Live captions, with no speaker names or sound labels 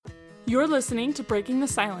You're listening to Breaking the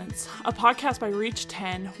Silence, a podcast by Reach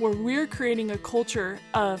 10, where we're creating a culture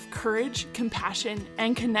of courage, compassion,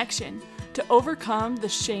 and connection to overcome the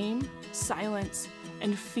shame, silence,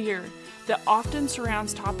 and fear that often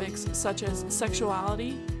surrounds topics such as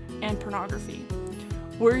sexuality and pornography.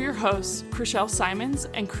 We're your hosts, Chriselle Simons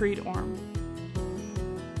and Creed Orm.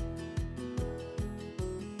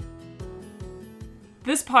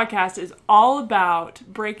 This podcast is all about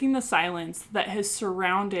breaking the silence that has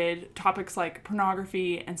surrounded topics like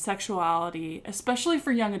pornography and sexuality, especially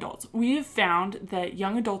for young adults. We have found that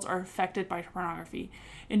young adults are affected by pornography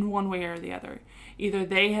in one way or the other. Either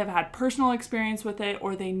they have had personal experience with it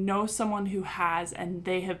or they know someone who has and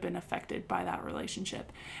they have been affected by that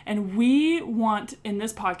relationship. And we want in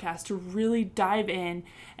this podcast to really dive in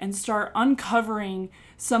and start uncovering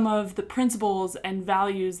some of the principles and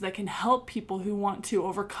values that can help people who want to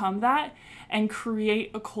overcome that and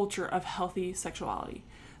create a culture of healthy sexuality.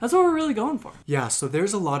 That's what we're really going for. Yeah, so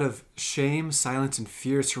there's a lot of shame, silence, and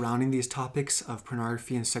fear surrounding these topics of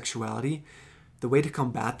pornography and sexuality. The way to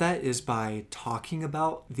combat that is by talking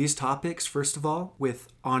about these topics, first of all, with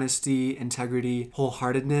honesty, integrity,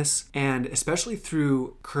 wholeheartedness, and especially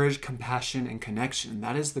through courage, compassion, and connection.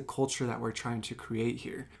 That is the culture that we're trying to create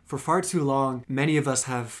here. For far too long, many of us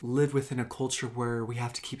have lived within a culture where we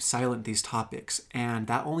have to keep silent these topics, and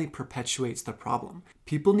that only perpetuates the problem.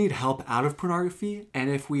 People need help out of pornography, and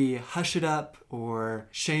if we hush it up or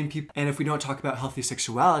shame people, and if we don't talk about healthy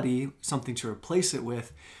sexuality, something to replace it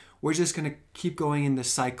with, we're just going to keep going in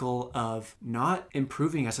this cycle of not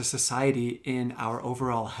improving as a society in our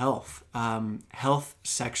overall health, health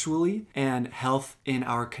sexually and health in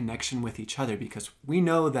our connection with each other, because we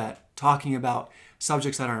know that talking about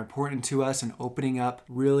subjects that are important to us and opening up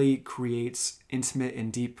really creates intimate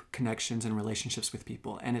and deep connections and relationships with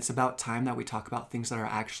people. And it's about time that we talk about things that are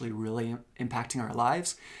actually really impacting our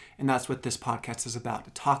lives. And that's what this podcast is about,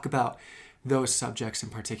 to talk about those subjects in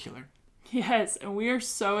particular. Yes, and we are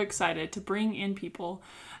so excited to bring in people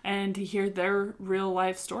and to hear their real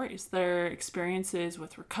life stories, their experiences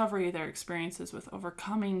with recovery, their experiences with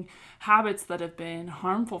overcoming habits that have been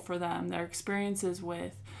harmful for them, their experiences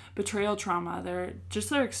with betrayal trauma, their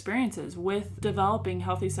experiences with developing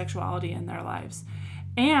healthy sexuality in their lives.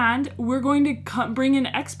 And we're going to bring in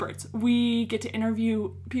experts. We get to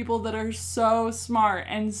interview people that are so smart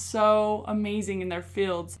and so amazing in their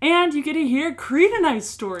fields. And you get to hear Creed and I's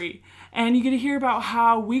story. And you get to hear about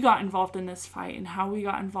how we got involved in this fight and how we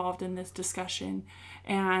got involved in this discussion.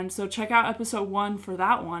 And so check out episode 1 for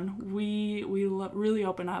that one. We really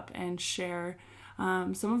open up and share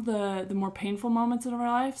some of the more painful moments in our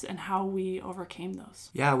lives and how we overcame those.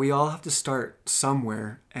 Yeah, we all have to start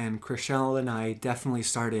somewhere, and Chriselle and I definitely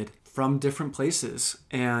started from different places,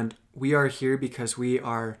 and we are here because we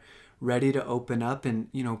are ready to open up and,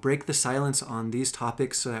 break the silence on these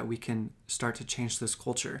topics so that we can start to change this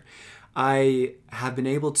culture. I have been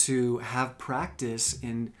able to have practice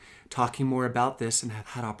in talking more about this and have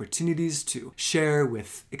had opportunities to share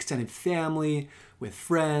with extended family, with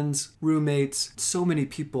friends, roommates, so many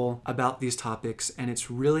people about these topics, and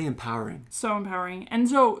it's really empowering. So empowering. And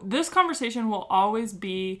so this conversation will always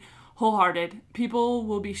be wholehearted. People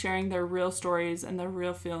will be sharing their real stories and their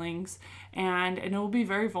real feelings, and it will be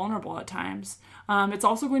very vulnerable at times. It's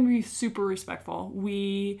also going to be super respectful.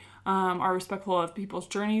 We are respectful of people's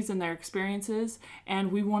journeys and their experiences,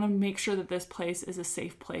 and we want to make sure that this place is a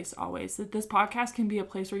safe place always. That this podcast can be a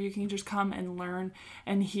place where you can just come and learn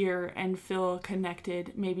and hear and feel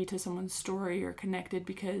connected maybe to someone's story, or connected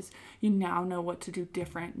because you now know what to do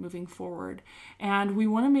different moving forward. And we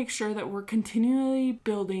want to make sure that we're continually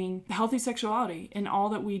building healthy sexuality in all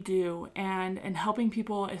that we do, and helping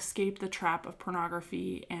people escape the trap of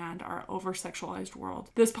pornography and our over-sexualized world.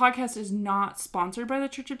 This podcast is not sponsored by the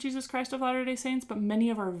Church of Jesus Christ of Latter-day Saints, but many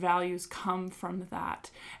of our values come from that.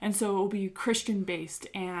 And so it will be Christian-based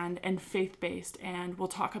and faith-based, and we'll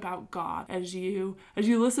talk about God as you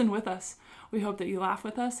listen with us. We hope that you laugh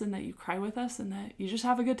with us and that you cry with us and that you just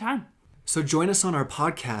have a good time. So join us on our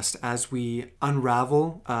podcast as we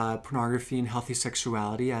unravel pornography and healthy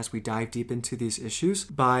sexuality, as we dive deep into these issues,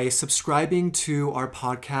 by subscribing to our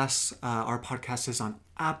podcasts. Our podcast is on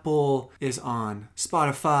Apple, is on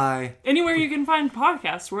Spotify. Anywhere you can find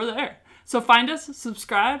podcasts, we're there. So find us,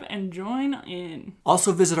 subscribe, and join in.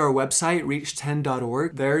 Also visit our website,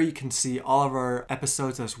 reach10.org. There you can see all of our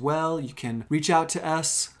episodes as well. You can reach out to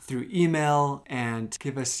us through email and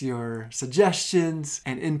give us your suggestions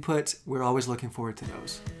and input. We're always looking forward to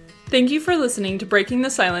those. Thank you for listening to Breaking the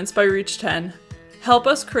Silence by Reach 10. Help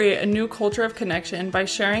us create a new culture of connection by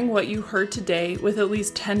sharing what you heard today with at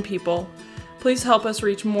least 10 people. Please help us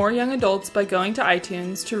reach more young adults by going to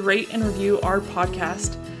iTunes to rate and review our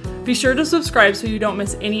podcast. Be sure to subscribe so you don't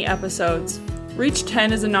miss any episodes. Reach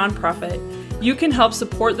 10 is a nonprofit. You can help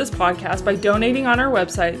support this podcast by donating on our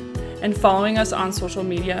website and following us on social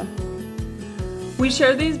media. We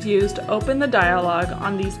share these views to open the dialogue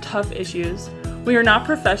on these tough issues. We are not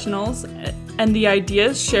professionals, and the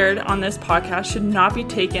ideas shared on this podcast should not be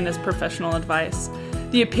taken as professional advice.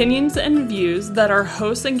 The opinions and views that our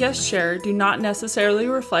hosts and guests share do not necessarily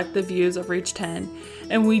reflect the views of Reach 10,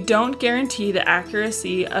 and we don't guarantee the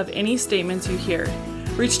accuracy of any statements you hear.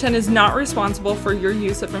 Reach 10 is not responsible for your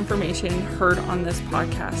use of information heard on this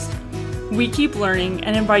podcast. We keep learning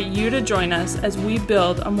and invite you to join us as we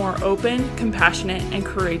build a more open, compassionate, and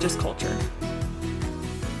courageous culture.